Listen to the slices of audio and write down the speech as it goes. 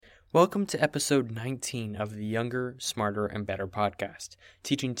Welcome to episode 19 of the Younger, Smarter, and Better podcast,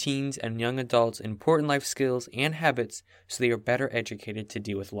 teaching teens and young adults important life skills and habits so they are better educated to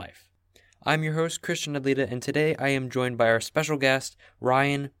deal with life. I'm your host, Christian Adlita, and today I am joined by our special guest,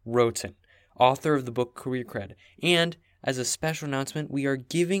 Ryan Roten, author of the book Career Cred. And as a special announcement, we are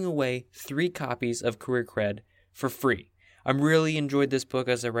giving away 3 copies of Career Cred for free. I really enjoyed this book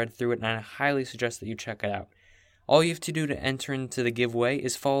as I read through it, and I highly suggest that you check it out. All you have to do to enter into the giveaway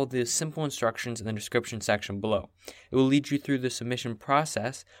is follow the simple instructions in the description section below. It will lead you through the submission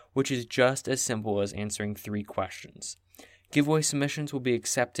process, which is just as simple as answering 3 questions. Giveaway submissions will be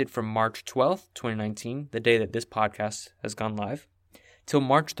accepted from March 12th, 2019, the day that this podcast has gone live, till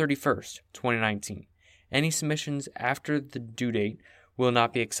March 31st, 2019. Any submissions after the due date will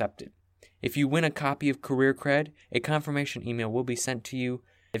not be accepted. If you win a copy of Career Cred, a confirmation email will be sent to you.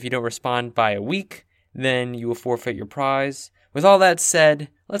 If you don't respond by a week, then you will forfeit your prize. With all that said,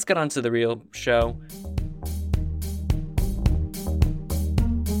 let's get on to the real show.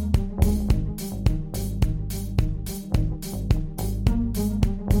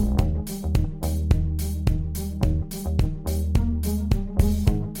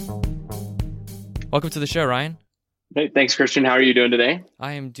 Welcome to the show, Ryan. Hey, thanks, Christian. How are you doing today?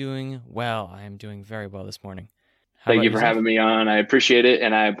 I am doing well. I am doing very well this morning. Thank you for having me on. I appreciate it,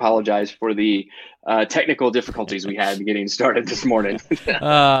 and I apologize for the technical difficulties we had getting started this morning.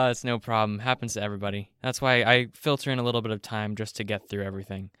 It's no problem. Happens to everybody. That's why I filter in a little bit of time just to get through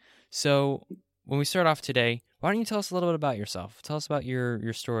everything. So when we start off today, why don't you tell us a little bit about yourself? Tell us about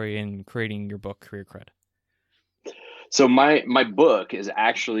your story in creating your book, Career Cred. So my book is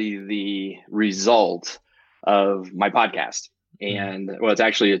actually the result of my podcast. And well, it's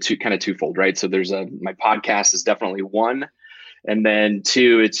actually twofold, right? So there's my podcast is definitely one, and then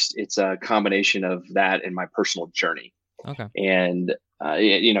 2, it's a combination of that and my personal journey. Okay. And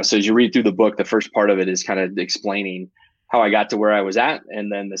so as you read through the book, the first part of it is kind of explaining how I got to where I was at,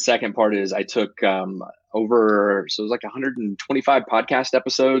 and then the second part is I took it was like 125 podcast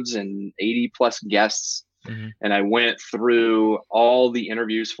episodes and 80 plus guests. Mm-hmm. And I went through all the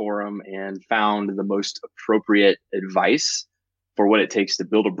interviews for them and found the most appropriate advice for what it takes to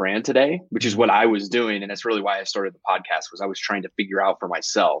build a brand today, which is what I was doing. And that's really why I started the podcast, was I was trying to figure out for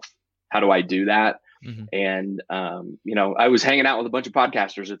myself, how do I do that? Mm-hmm. And, I was hanging out with a bunch of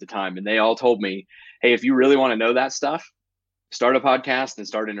podcasters at the time, and they all told me, hey, if you really want to know that stuff, start a podcast and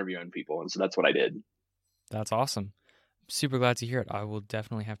start interviewing people. And so that's what I did. That's awesome. Super glad to hear it. I will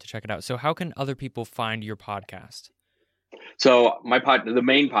definitely have to check it out. So how can other people find your podcast? So the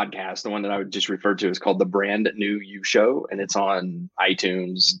main podcast, the one that I would just refer to, is called The Brand New You Show, and it's on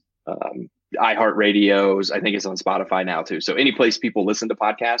iTunes, iHeartRadios. I think it's on Spotify now too. So any place people listen to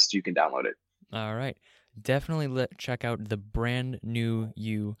podcasts, you can download it. All right. Definitely check out the Brand New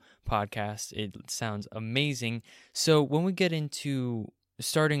You podcast. It sounds amazing. So when we get into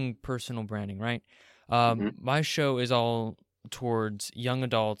starting personal branding, right? My show is all towards young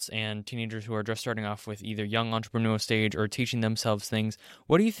adults and teenagers who are just starting off with either young entrepreneurial stage or teaching themselves things.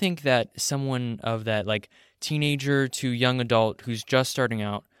 What do you think that someone of that like teenager to young adult who's just starting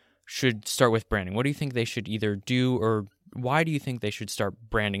out should start with branding? What do you think they should either do, or why do you think they should start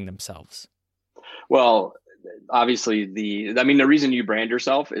branding themselves? Well, obviously the reason you brand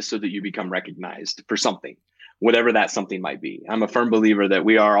yourself is so that you become recognized for something, whatever that something might be. I'm a firm believer that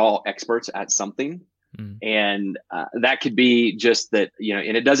we are all experts at something. And that could be just that,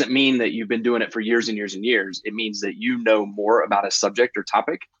 and it doesn't mean that you've been doing it for years and years and years. It means that you know more about a subject or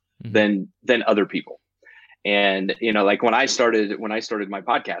topic than other people. And, like when I started my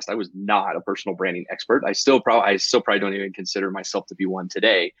podcast, I was not a personal branding expert. I still probably don't even consider myself to be one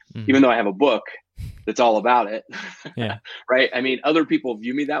today, even though I have a book that's all about it. Yeah. Right. I mean, other people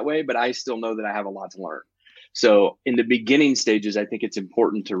view me that way, but I still know that I have a lot to learn. So in the beginning stages, I think it's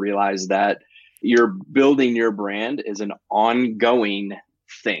important to realize that you're building your brand is an ongoing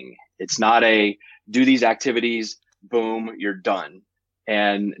thing. It's not a do these activities, boom, you're done,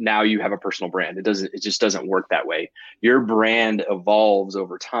 and now you have a personal brand. It just doesn't work that way. Your brand evolves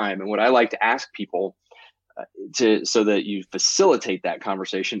over time. And what I like to ask people so that you facilitate that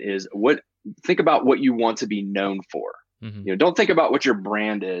conversation is think about what you want to be known for. Mm-hmm. Don't think about what your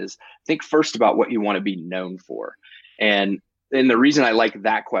brand is. Think first about what you want to be known for. And the reason I like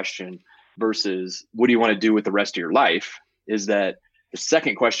that question versus what do you want to do with the rest of your life is that the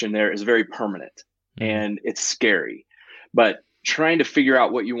second question there is very permanent and it's scary. But trying to figure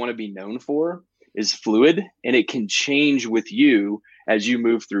out what you want to be known for is fluid, and it can change with you as you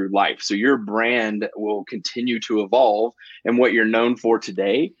move through life. So your brand will continue to evolve, and what you're known for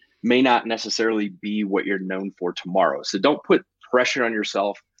today may not necessarily be what you're known for tomorrow. So don't put pressure on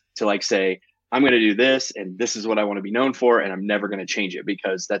yourself to like say, I'm going to do this and this is what I want to be known for. And I'm never going to change it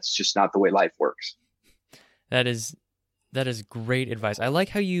because that's just not the way life works. That is great advice. I like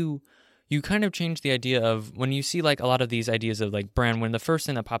how you kind of change the idea of when you see like a lot of these ideas of like brand, when the first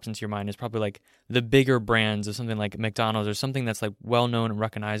thing that pops into your mind is probably like the bigger brands of something like McDonald's or something that's like well-known and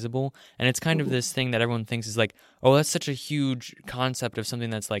recognizable. And it's kind of this thing that everyone thinks is like, oh, that's such a huge concept of something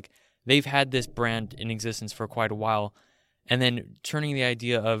that's like, they've had this brand in existence for quite a while. And then turning the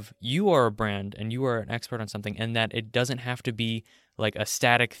idea of you are a brand and you are an expert on something, and that it doesn't have to be like a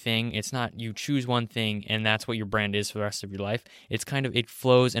static thing. It's not you choose one thing and that's what your brand is for the rest of your life. It's kind of, it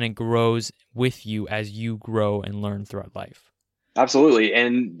flows and it grows with you as you grow and learn throughout life. Absolutely.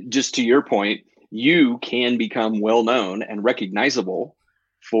 And just to your point, you can become well known and recognizable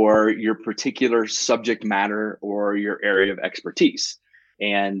for your particular subject matter or your area of expertise.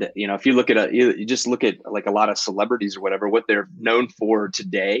 And, you know, if you look at you just look at like a lot of celebrities or whatever, what they're known for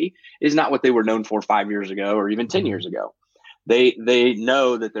today is not what they were known for 5 years ago or even 10 years ago. They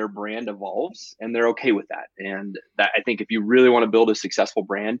know that their brand evolves and they're okay with that. And that, I think if you really want to build a successful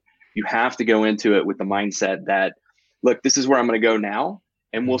brand, you have to go into it with the mindset that, look, this is where I'm going to go now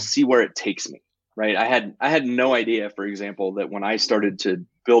and we'll see where it takes me. Right. I had no idea, for example, that when I started to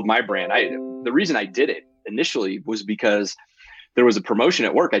build my brand, the reason I did it initially was because there was a promotion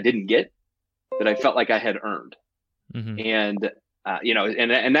at work I didn't get that I felt like I had earned. And, you know,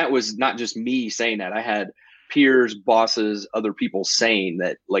 and that was not just me saying that. I had peers, bosses, other people saying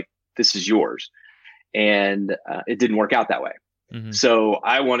that like, this is yours. And it didn't work out that way. So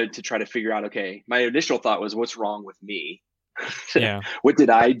I wanted to try to figure out, okay, my initial thought was, what's wrong with me? Yeah. What did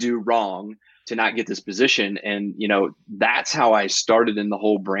I do wrong to not get this position? And, you know, that's how I started in the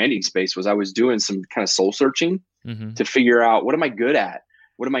whole branding space. Was I was doing some kind of soul searching to figure out, what am I good at?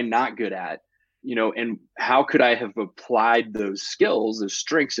 What am I not good at? You know, and how could I have applied those skills, those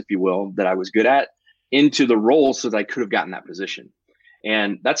strengths, if you will, that I was good at into the role so that I could have gotten that position.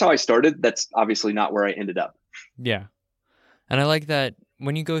 And that's how I started. That's obviously not where I ended up. Yeah. And I like that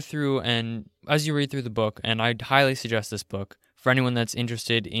when you go through and as you read through the book, and I'd highly suggest this book for anyone that's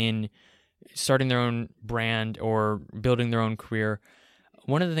interested in starting their own brand or building their own career.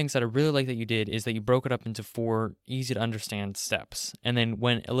 One of the things that I really like that you did is that you broke it up into 4 easy to understand steps and then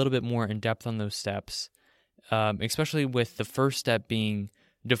went a little bit more in depth on those steps, especially with the first step being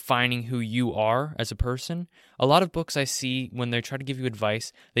defining who you are as a person. A lot of books I see, when they try to give you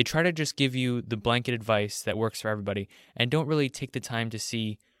advice, they try to just give you the blanket advice that works for everybody and don't really take the time to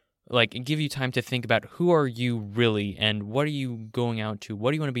see, like, give you time to think about who are you really and what are you going out to? What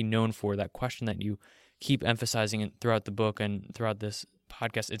do you want to be known for? That question that you keep emphasizing throughout the book and throughout this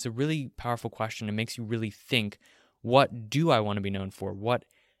podcast. It's a really powerful question. It makes you really think, what do I want to be known for? What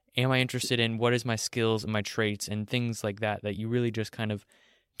am I interested in? What is my skills and my traits and things like that, that you really just kind of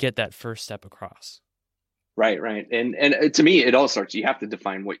get that first step across. Right. And to me, it all starts, you have to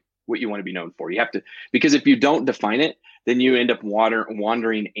define what you want to be known for. You have to, because if you don't define it, then you end up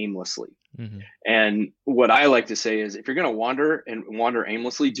wandering aimlessly. And what I like to say is, if you're going to wander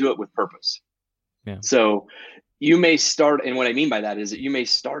aimlessly, do it with purpose. Yeah. So you may start, and what I mean by that is that you may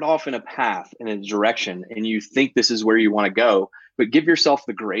start off in a path, in a direction, and you think this is where you want to go, but give yourself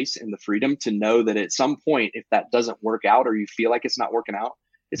the grace and the freedom to know that at some point, if that doesn't work out or you feel like it's not working out,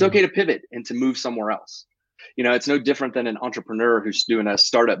 it's okay to pivot and to move somewhere else. You know, it's no different than an entrepreneur who's doing a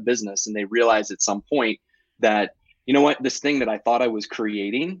startup business and they realize at some point that, you know what, this thing that I thought I was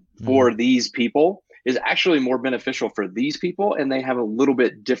creating for these people is actually more beneficial for these people, and they have a little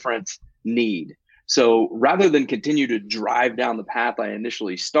bit different need. So rather than continue to drive down the path I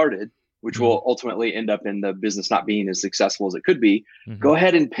initially started, which will ultimately end up in the business not being as successful as it could be, go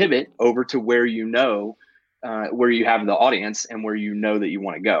ahead and pivot over to where you know, where you have the audience and where you know that you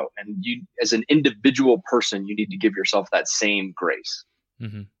want to go. And you, as an individual person, you need to give yourself that same grace.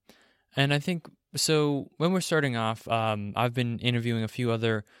 And I think, so when we're starting off, I've been interviewing a few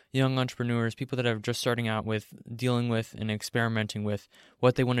other young entrepreneurs, people that are just starting out with dealing with and experimenting with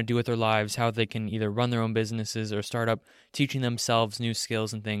what they want to do with their lives, how they can either run their own businesses or start up teaching themselves new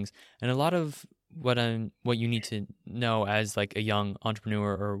skills and things. And a lot of what you need to know as like a young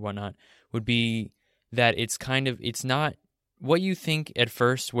entrepreneur or whatnot would be that it's not what you think at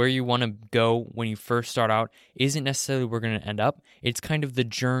first, where you want to go when you first start out, isn't necessarily where we're going to end up. It's kind of the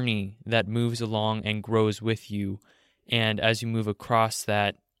journey that moves along and grows with you. And as you move across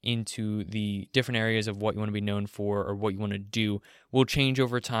that into the different areas of what you want to be known for or what you want to do will change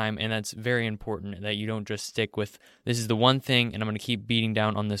over time. And that's very important, that you don't just stick with, this is the one thing and I'm going to keep beating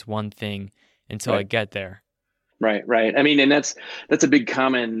down on this one thing until I get there. Right, right. I mean, and that's a big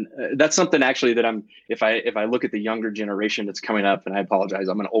common. That's something actually that if I look at the younger generation that's coming up, and I apologize,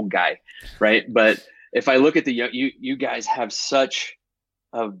 I'm an old guy, right? But if I look at you guys have such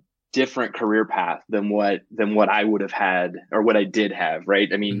a different career path than what I would have had or what I did have, right?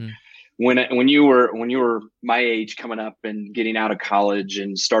 I mean, Mm-hmm. when you were my age, coming up and getting out of college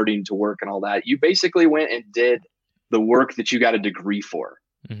and starting to work and all that, you basically went and did the work that you got a degree for,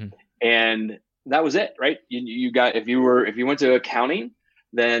 Mm-hmm. and that was it, right? You got if you went to accounting,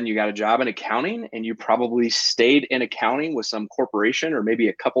 then you got a job in accounting, and you probably stayed in accounting with some corporation or maybe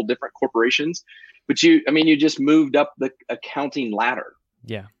a couple different corporations, but you just moved up the accounting ladder.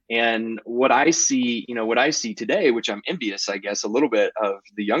 Yeah. And what I see today, which I'm envious, I guess, a little bit of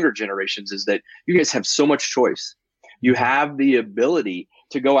the younger generations, is that you guys have so much choice. You Mm-hmm. have the ability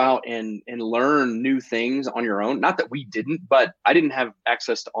to go out and learn new things on your own. Not that we didn't, but I didn't have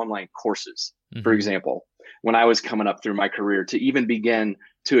access to online courses, for Mm-hmm. example, when I was coming up through my career to even begin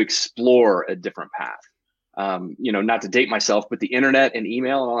to explore a different path. Not to date myself, but the internet and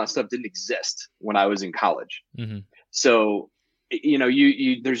email and all that stuff didn't exist when I was in college. Mm-hmm. So,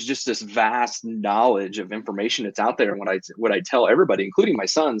 you there's just this vast knowledge of information that's out there. And what I tell everybody, including my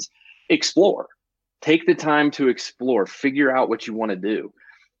sons, explore. Take the time to explore, figure out what you want to do.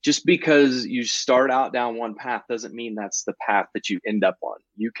 Just because you start out down one path doesn't mean that's the path that you end up on.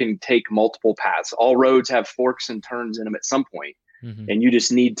 You can take multiple paths. All roads have forks and turns in them at some point, Mm-hmm. and you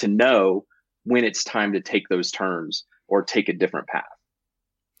just need to know when it's time to take those turns or take a different path.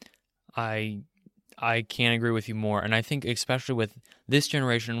 I can't agree with you more. And I think especially with this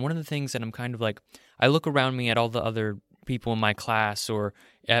generation, one of the things that I'm kind of like, I look around me at all the other people in my class or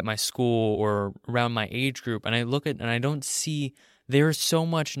at my school or around my age group, and I look at and I don't see there's so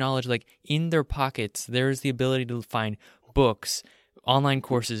much knowledge like in their pockets. There's the ability to find books, online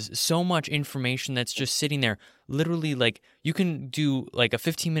courses, so much information that's just sitting there. Literally, like you can do like a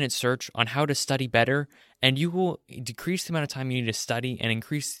 15-minute search on how to study better, and you will decrease the amount of time you need to study and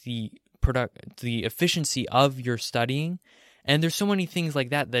increase the efficiency of your studying. And there's so many things like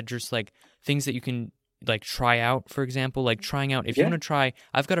that just like things that you can like try out, for example, like trying out if you Yeah. want to try.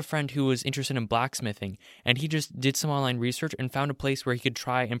 I've got a friend who was interested in blacksmithing, and he just did some online research and found a place where he could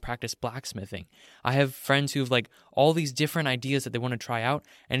try and practice blacksmithing. I have friends who have like all these different ideas that they want to try out,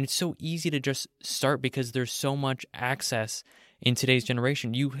 and it's so easy to just start because there's so much access in today's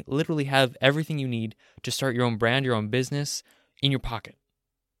generation. You literally have everything you need to start your own brand, your own business in your pocket.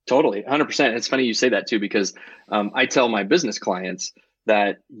 Totally, 100%. It's funny you say that too, because I tell my business clients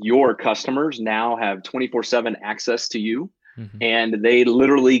that your customers now have 24/7 access to you, Mm-hmm. and they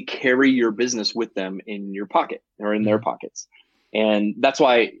literally carry your business with them in your pocket or in their Mm-hmm. pockets. And that's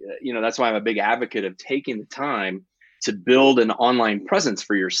why I'm a big advocate of taking the time to build an online presence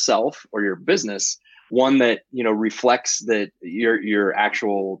for yourself or your business, one that, reflects that your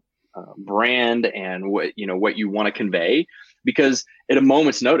actual brand and what you want to convey. Because at a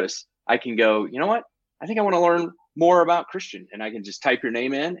moment's notice, I can go, you know what? I think I want to learn more about Christian, and I can just type your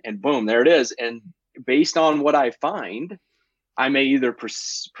name in, and boom, there it is. And based on what I find, I may either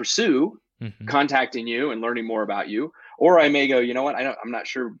pursue Mm-hmm. contacting you and learning more about you, or I may go, you know what? I'm not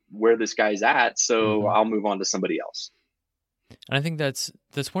sure where this guy's at, so Mm-hmm. I'll move on to somebody else. And I think that's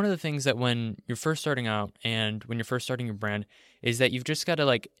one of the things that when you're first starting out and when you're first starting your brand is that you've just got to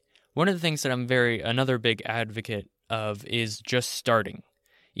like, one of the things that another big advocate of is just starting.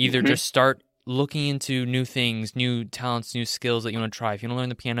 Either Mm-hmm. just start looking into new things, new talents, new skills that you want to try. If you want to learn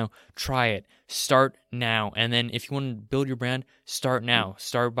the piano, try it. Start now. And then if you want to build your brand, start now.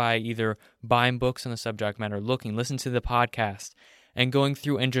 Start by either buying books on the subject matter, listen to the podcast, and going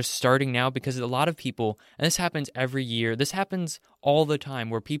through and just starting now, because a lot of people, and this happens every year, this happens all the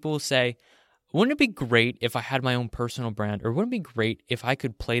time, where people say, wouldn't it be great if I had my own personal brand? Or wouldn't it be great if I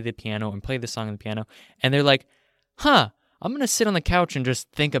could play the piano and play the song on the piano? And they're like, I'm going to sit on the couch and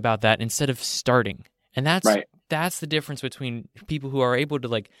just think about that instead of starting. And Right. that's the difference between people who are able to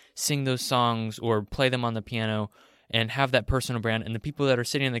like sing those songs or play them on the piano and have that personal brand, and the people that are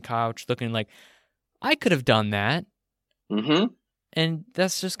sitting on the couch looking like, I could have done that. Mm-hmm. And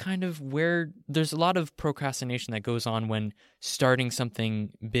that's just kind of where there's a lot of procrastination that goes on when starting something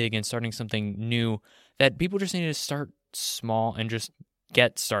big and starting something new, that people just need to start small and just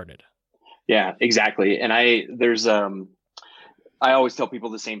get started. Yeah, exactly. And I always tell people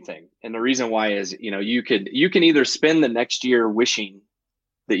the same thing. And the reason why is, you can either spend the next year wishing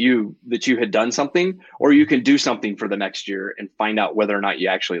that you had done something, or you can do something for the next year and find out whether or not you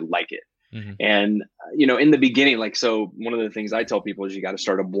actually like it. Mm-hmm. And, in the beginning, so one of the things I tell people is you got to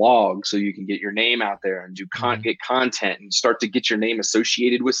start a blog so you can get your name out there and get content and start to get your name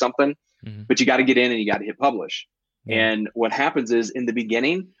associated with something. but you got to get in and you got to hit publish. Yeah. And what happens is in the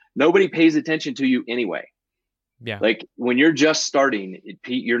beginning, nobody pays attention to you anyway. Yeah. Like when you're just starting,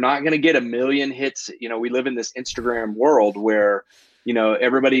 you're not going to get a million hits. We live in this Instagram world where,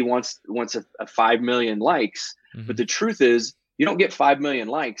 everybody wants a 5 million likes. But the truth is you don't get 5 million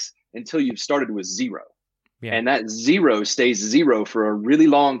likes until you've started with zero. Yeah. And that zero stays zero for a really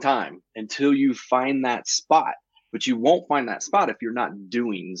long time until you find that spot. But you won't find that spot if you're not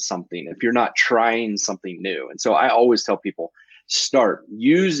doing something, if you're not trying something new. And so I always tell people,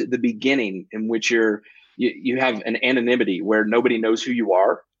 use the beginning in which you have an anonymity where nobody knows who you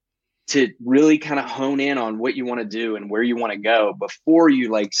are, to really kind of hone in on what you want to do and where you want to go before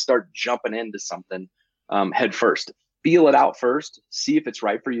you start jumping into something head first. Feel it out first, see if it's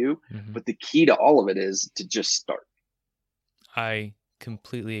right for you. But the key to all of it is to just start. I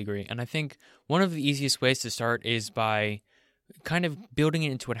completely agree. And I think one of the easiest ways to start is by kind of building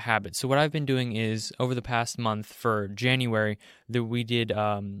it into a habit. So what I've been doing is over the past month for January, that we did,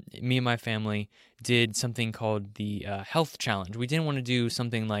 me and my family did something called the health challenge. We didn't want to do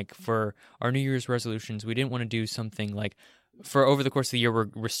something like for our New Year's resolutions. We didn't want to do something like for over the course of the year,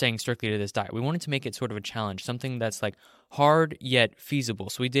 we're staying strictly to this diet. We wanted to make it sort of a challenge, something that's like hard yet feasible.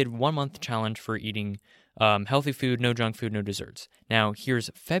 So we did 1 month challenge for eating healthy food, no junk food, no desserts. Now,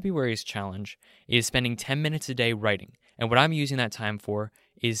 here's February's challenge is spending 10 minutes a day writing. And what I'm using that time for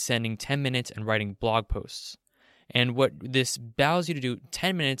is spending 10 minutes and writing blog posts. And what this allows you to do,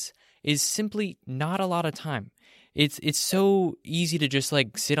 10 minutes, is simply not a lot of time. It's so easy to just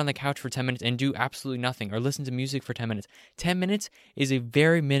sit on the couch for 10 minutes and do absolutely nothing or listen to music for 10 minutes. 10 minutes is a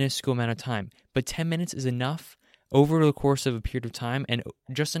very minuscule amount of time, but 10 minutes is enough over the course of a period of time and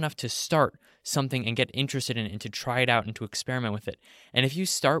just enough to start something and get interested in it and to try it out and to experiment with it. And if you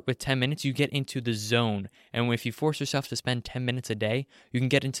start with 10 minutes, you get into the zone. And if you force yourself to spend 10 minutes a day, you can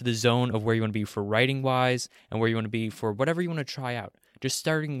get into the zone of where you want to be for writing wise and where you want to be for whatever you want to try out. Just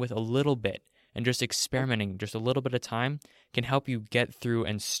starting with a little bit and just experimenting just a little bit of time can help you get through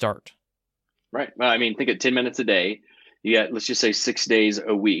and start. Right. Well, I mean, think of 10 minutes a day. You got, let's just say 6 days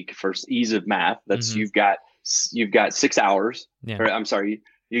a week for ease of math. That's you've got 6 hours. Yeah. Or, I'm sorry,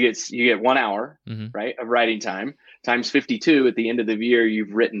 you get 1 hour, right, of writing time times 52. At the end of the year,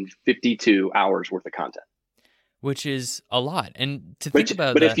 you've written 52 hours worth of content, which is a lot. And to think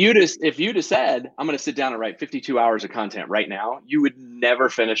about but that, if you'd have said, I'm going to sit down and write 52 hours of content right now, you would never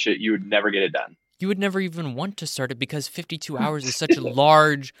finish it. You would never get it done. You would never even want to start it because 52 hours is such a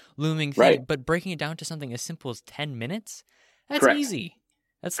large looming thing. Right. But breaking it down to something as simple as 10 minutes, that's Correct. easy.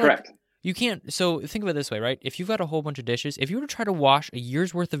 That's correct. You can't. So think about it this way, right? If you've got a whole bunch of dishes, if you were to try to wash a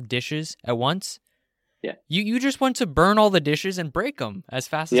year's worth of dishes at once, yeah, you just want to burn all the dishes and break them as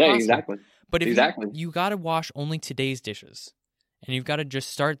fast as possible. Yeah, exactly. But if you got to wash only today's dishes, and you've got to just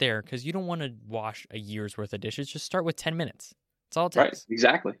start there because you don't want to wash a year's worth of dishes. Just start with 10 minutes. That's all it takes. Right,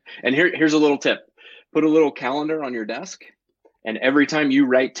 exactly. And here's a little tip. Put a little calendar on your desk, and every time you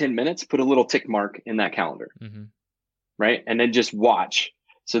write 10 minutes, put a little tick mark in that calendar, right? And then just watch.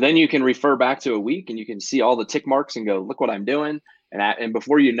 So then you can refer back to a week and you can see all the tick marks and go, look what I'm doing. And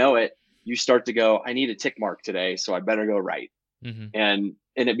before you know it, you start to go, I need a tick mark today, so I better go write. And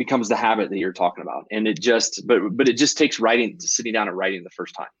it becomes the habit that you're talking about. And it just, but it just takes sitting down and writing the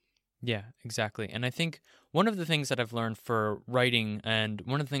first time. Yeah, exactly. And I think one of the things that I've learned for writing, and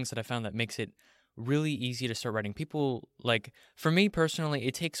one of the things that I found that makes it really easy to start writing, people for me personally,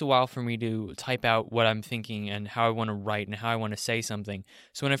 it takes a while for me to type out what I'm thinking and how I want to write and how I want to say something.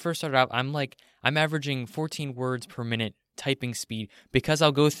 So when I first started out, I'm averaging 14 words per minute typing speed because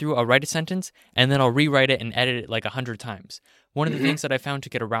I'll go through, I'll write a sentence and then I'll rewrite it and edit it 100 times. One of the things that I found to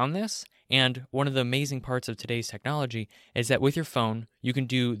get around this, and one of the amazing parts of today's technology, is that with your phone, you can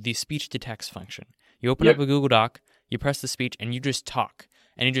do the speech to text function. You open up a Google Doc, you press the speech, and you just talk.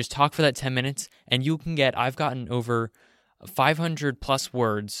 And you just talk for that 10 minutes, and you can I've gotten over 500 plus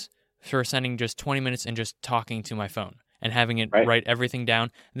words for sending just 20 minutes and just talking to my phone and having it write everything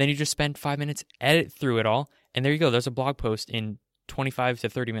down. And then you just spend 5 minutes, edit through it all, and there you go. There's a blog post in 25 to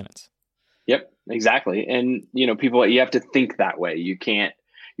 30 minutes. Yep, exactly. And, people, you have to think that way. You can't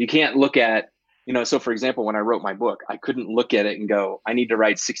look at, so for example, when I wrote my book, I couldn't look at it and go, I need to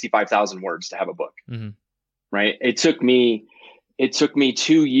write 65,000 words to have a book, right? It took me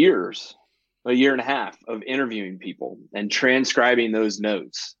 2 years, a year and a half of interviewing people and transcribing those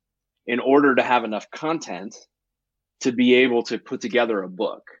notes in order to have enough content to be able to put together a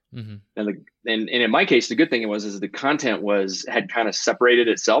book. And in my case, the good thing is the content had kind of separated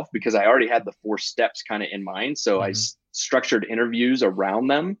itself because I already had the 4 steps kind of in mind. So I structured interviews around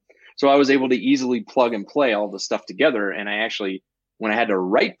them. So I was able to easily plug and play all the stuff together. And I actually when I had to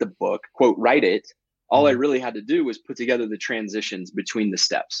write the book, quote, write it, all I Mm-hmm. really had to do was put together the transitions between the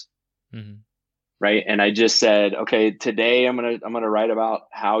steps. Mm-hmm. Right. And I just said, okay, today I'm gonna write about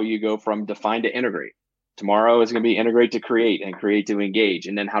how you go from define to integrate. Tomorrow is gonna be integrate to create and create to engage.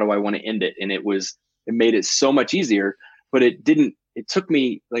 And then how do I want to end it? And it made it so much easier, but it took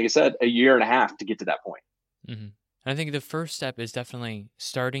me, like I said, a year and a half to get to that point. Mm-hmm. I think the first step is definitely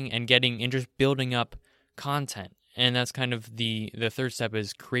starting and getting and just building up content. And that's kind of the third step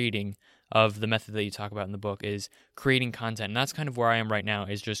is creating of the method that you talk about in the book is creating content. And that's kind of where I am right now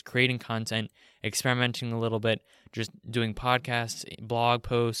is just creating content, experimenting a little bit, just doing podcasts, blog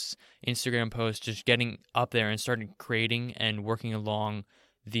posts, Instagram posts, just getting up there and starting creating and working along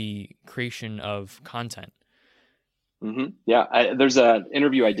the creation of content. Mm-hmm. Yeah. There's an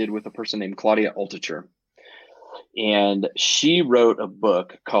interview I did with a person named Claudia Altucher, and she wrote a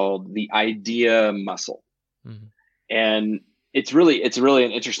book called The Idea Muscle. Mm-hmm. And it's really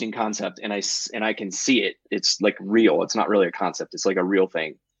an interesting concept, and I can see it. It's like real. It's not really a concept. It's like a real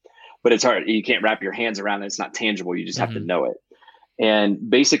thing, but it's hard. You can't wrap your hands around it. It's not tangible. You just have to know it. And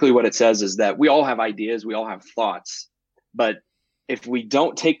basically what it says is that we all have ideas, we all have thoughts, but if we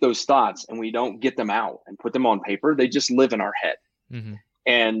don't take those thoughts and we don't get them out and put them on paper, they just live in our head. Mm-hmm.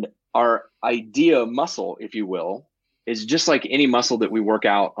 And our idea muscle, if you will, is just like any muscle that we work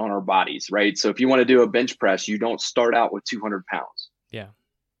out on our bodies, right? So if you want to do a bench press, you don't start out with 200 pounds. Yeah.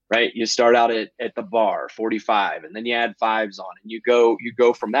 Right. You start out at the bar, 45, and then you add fives on, and you go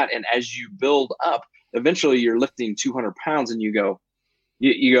from that. And as you build up, eventually you're lifting 200 pounds, and you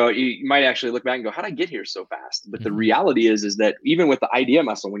might actually look back and go, how did I get here so fast? But the reality is that even with the idea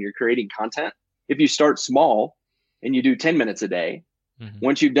muscle, when you're creating content, if you start small and you do 10 minutes a day,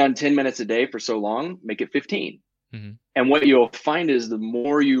 once you've done 10 minutes a day for so long, make it 15. And what you'll find is the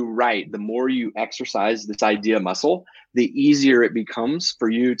more you write, the more you exercise this idea muscle, the easier it becomes for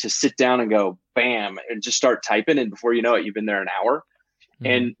you to sit down and go, bam, and just start typing. And before you know it, you've been there an hour.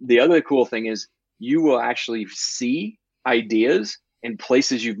 And the other cool thing is you will actually see ideas in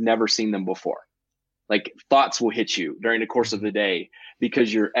places you've never seen them before. Like thoughts will hit you during the course of the day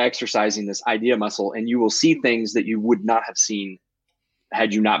because you're exercising this idea muscle, and you will see things that you would not have seen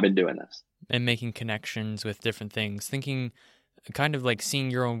had you not been doing this. And making connections with different things, thinking kind of like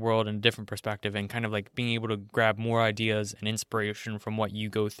seeing your own world in a different perspective and kind of like being able to grab more ideas and inspiration from what you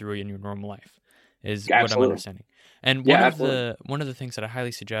go through in your normal life is what I'm understanding. And one of the things that I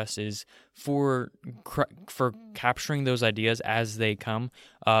highly suggest is for capturing those ideas as they come.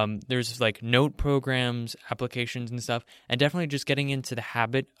 There's like note programs, applications and stuff, and definitely just getting into the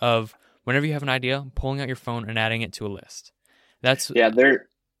habit of whenever you have an idea, pulling out your phone and adding it to a list.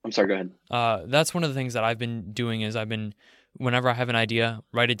 I'm sorry, go ahead. That's one of the things that I've been doing is whenever I have an idea,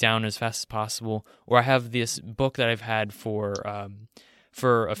 write it down as fast as possible. Or I have this book that I've had for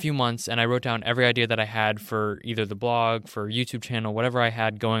a few months, and I wrote down every idea that I had for either the blog, for YouTube channel, whatever I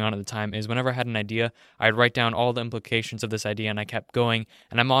had going on at the time. Is whenever I had an idea, I'd write down all the implications of this idea, and I kept going.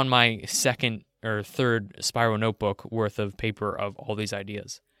 And I'm on my second or third spiral notebook worth of paper of all these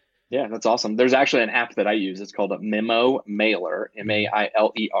ideas. Yeah, that's awesome. There's actually an app that I use. It's called a Memo Mailer,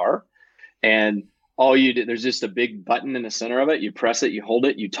 Mailer. And all you do, there's just a big button in the center of it. You press it, you hold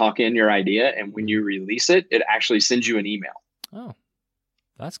it, you talk in your idea. And when you release it, it actually sends you an email. Oh,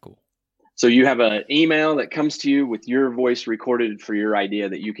 that's cool. So you have an email that comes to you with your voice recorded for your idea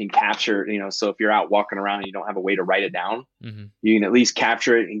that you can capture, so if you're out walking around and you don't have a way to write it down, you can at least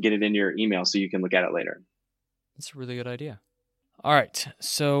capture it and get it in your email so you can look at it later. That's a really good idea. All right.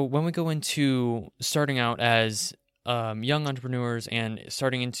 So when we go into starting out as young entrepreneurs and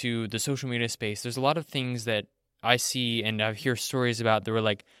starting into the social media space, there's a lot of things that I see and I hear stories about that were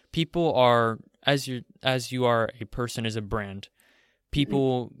like people are, as you are a person as a brand,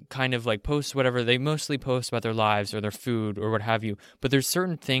 people kind of like post whatever. They mostly post about their lives or their food or what have you. But there's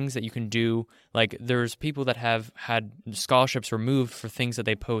certain things that you can do. Like there's people that have had scholarships removed for things that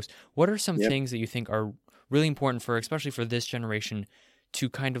they post. What are some things that you think are really important especially for this generation to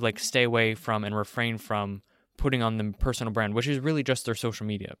kind of like stay away from and refrain from putting on the personal brand, which is really just their social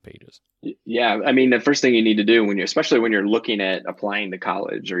media pages? Yeah. I mean, the first thing you need to do especially when you're looking at applying to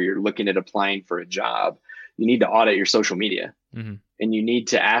college or you're looking at applying for a job, you need to audit your social media. And you need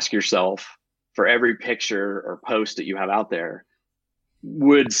to ask yourself for every picture or post that you have out there,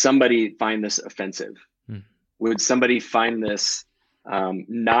 would somebody find this offensive? Would somebody find this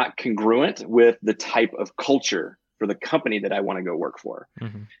not congruent with the type of culture for the company that I want to go work for?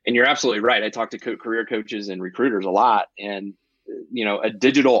 And you're absolutely right. I talk to career coaches and recruiters a lot, and a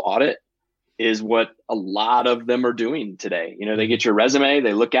digital audit is what a lot of them are doing today. They get your resume,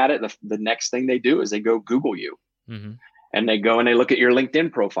 they look at it. The next thing they do is they go Google you. and they go and they look at your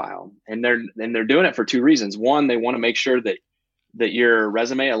LinkedIn profile, and they're doing it for two reasons. One, they want to make sure that your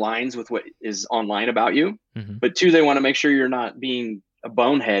resume aligns with what is online about you. Mm-hmm. But two, they want to make sure you're not being a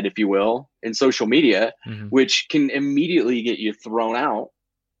bonehead, if you will, in social media, Mm-hmm. which can immediately get you thrown out.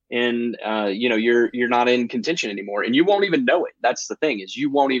 And you're not in contention anymore, and you won't even know it. That's the thing, is you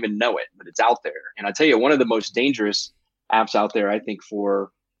won't even know it, but it's out there. And I tell you, one of the most dangerous apps out there, I think,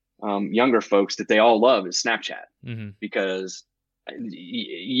 for younger folks that they all love is Snapchat, Mm-hmm. because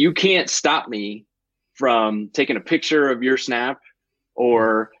you can't stop me from taking a picture of your snap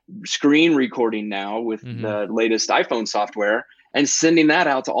or screen recording now with Mm-hmm. the latest iPhone software and sending that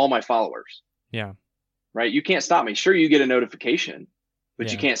out to all my followers. Yeah. Right. You can't stop me. Sure, you get a notification, but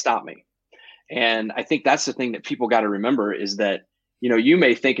Yeah. you can't stop me. And I think that's the thing that people got to remember, is that, you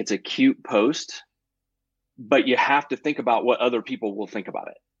may think it's a cute post, but you have to think about what other people will think about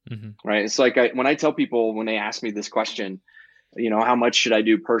it. Mm-hmm. Right. It's like when I tell people, when they ask me this question, how much should I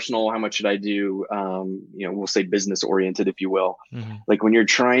do personal? How much should I do, we'll say business oriented, if you will. Mm-hmm. Like when you're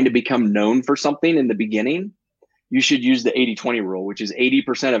trying to become known for something in the beginning, you should use the 80-20 rule, which is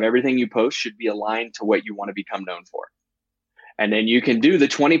 80% of everything you post should be aligned to what you want to become known for. And then you can do the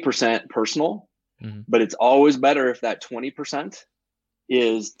 20% personal, Mm-hmm. but it's always better if that 20%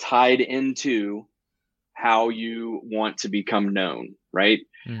 is tied into how you want to become known, right?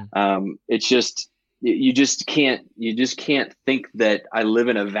 Mm-hmm. It's just, you just can't think that I live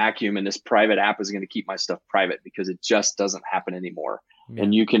in a vacuum and this private app is going to keep my stuff private, because it just doesn't happen anymore. Yeah.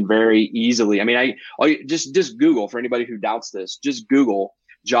 And you can very easily, just Google, for anybody who doubts this, just Google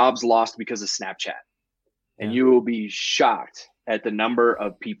jobs lost because of Snapchat. And you will be shocked at the number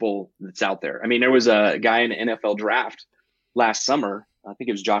of people that's out there. I mean, there was a guy in the NFL draft last summer. I think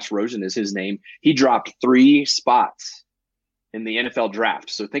it was Josh Rosen is his name. He dropped 3 spots in the NFL draft.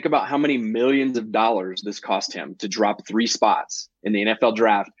 So think about how many millions of dollars this cost him to drop 3 spots in the NFL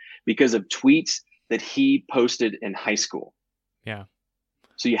draft because of tweets that he posted in high school. Yeah.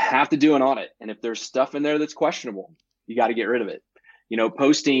 So you have to do an audit. And if there's stuff in there that's questionable, you got to get rid of it.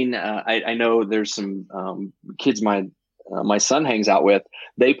 Posting, I know there's some kids my son hangs out with,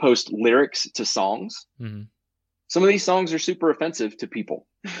 they post lyrics to songs. Mm-hmm. Some of these songs are super offensive to people.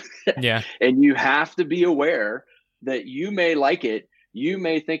 Yeah. And you have to be aware that you may like it, you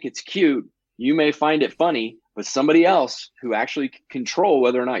may think it's cute, you may find it funny, but somebody else who actually control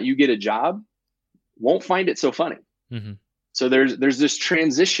whether or not you get a job won't find it so funny. Mm-hmm. So there's this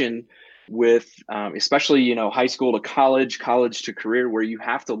transition with especially high school to college to career, where you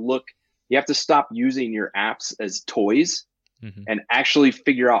have to stop using your apps as toys, Mm-hmm. and actually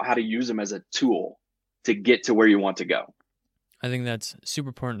figure out how to use them as a tool to get to where you want to go. I think that's super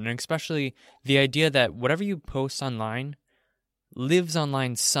important, and especially the idea that whatever you post online lives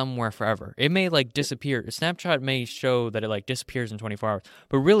online somewhere forever. It may disappear. Snapchat may show that it disappears in 24 hours,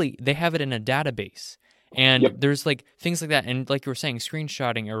 but really they have it in a database. And Yep. there's things like that, and like you were saying,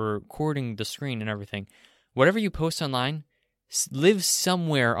 screenshotting or recording the screen and everything. Whatever you post online lives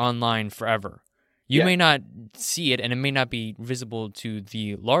somewhere online forever. You may not see it, and it may not be visible to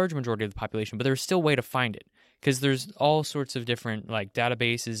the large majority of the population, but there's still a way to find it, because there's all sorts of different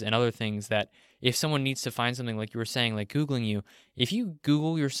databases and other things that if someone needs to find something, like you were saying, like Googling you, if you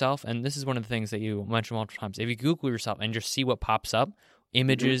Google yourself, and this is one of the things that you mentioned multiple times, if you Google yourself and just see what pops up,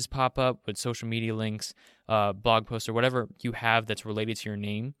 images pop up with social media links, blog posts, or whatever you have that's related to your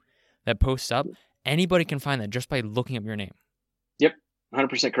name that posts up, anybody can find that just by looking up your name. Yep,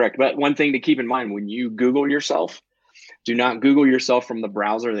 100% correct. But one thing to keep in mind, when you Google yourself, do not Google yourself from the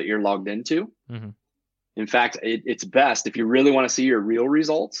browser that you're logged into. Mm-hmm. In fact, it's best, if you really want to see your real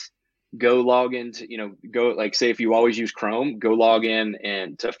results, go log into, say if you always use Chrome, go log in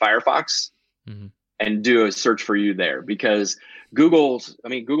and to Firefox Mm-hmm. and do a search for you there, because Google's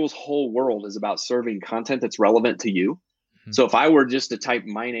whole world is about serving content that's relevant to you. Mm-hmm. So if I were just to type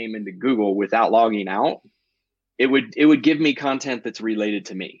my name into Google without logging out, it would give me content that's related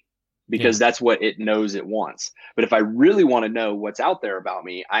to me, because that's what it knows it wants. But if I really want to know what's out there about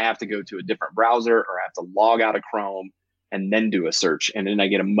me, I have to go to a different browser, or I have to log out of Chrome and then do a search. And then I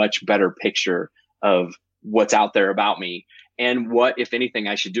get a much better picture of what's out there about me and what, if anything,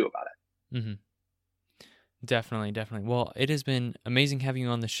 I should do about it. Mm-hmm. Definitely. Well, it has been amazing having you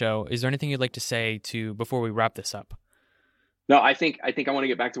on the show. Is there anything you'd like to say before we wrap this up? No, I think I want to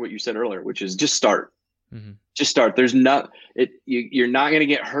get back to what you said earlier, which is just start. Mm-hmm. Just start. You're not going to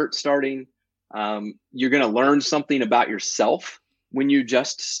get hurt starting. You're going to learn something about yourself when you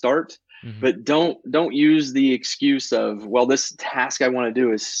just start. Mm-hmm. But don't use the excuse of, well, this task I want to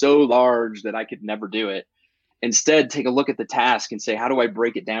do is so large that I could never do it. Instead, take a look at the task and say, how do I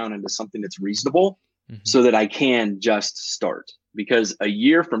break it down into something that's reasonable so that I can just start. Because a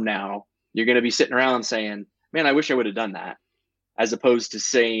year from now, you're going to be sitting around saying, man, I wish I would have done that, as opposed to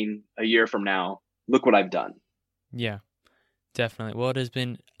saying a year from now, look what I've done. Yeah, definitely. Well, it has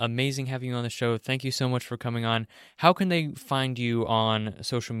been amazing having you on the show. Thank you so much for coming on. How can they find you on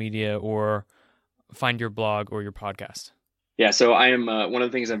social media or find your blog or your podcast? Yeah, so I am one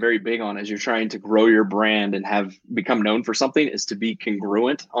of the things I'm very big on as you're trying to grow your brand and have become known for something is to be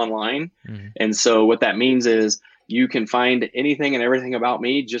congruent online. Mm-hmm. And so what that means is you can find anything and everything about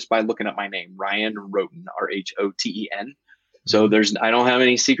me just by looking up my name, Ryan Rhoten, Rhoten. So I don't have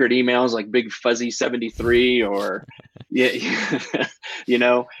any secret emails like Big Fuzzy 73 or, you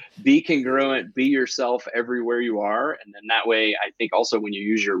know, be congruent, be yourself everywhere you are. And then that way, I think also when you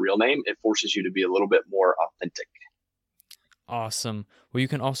use your real name, it forces you to be a little bit more authentic. Awesome. Well, you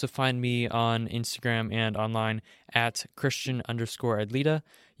can also find me on Instagram and online at Christian_Adlita.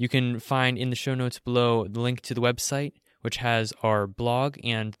 You can find in the show notes below the link to the website, which has our blog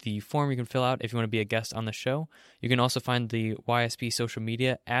and the form you can fill out if you want to be a guest on the show. You can also find the YSB social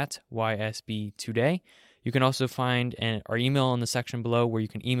media at YSB Today. You can also find our email in the section below where you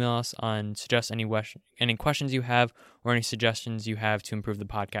can email us on suggest any questions you have or any suggestions you have to improve the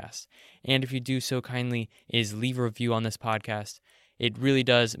podcast. And if you do so kindly, is leave a review on this podcast. It really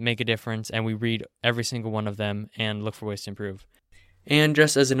does make a difference, and we read every single one of them and look for ways to improve. And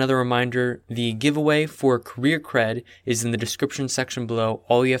just as another reminder, the giveaway for Career Cred is in the description section below.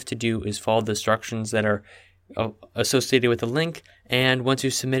 All you have to do is follow the instructions that are associated with the link, and once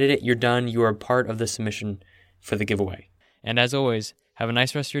you've submitted it, you're done. You are part of the submission for the giveaway. And as always, have a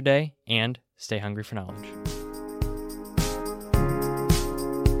nice rest of your day, and stay hungry for knowledge.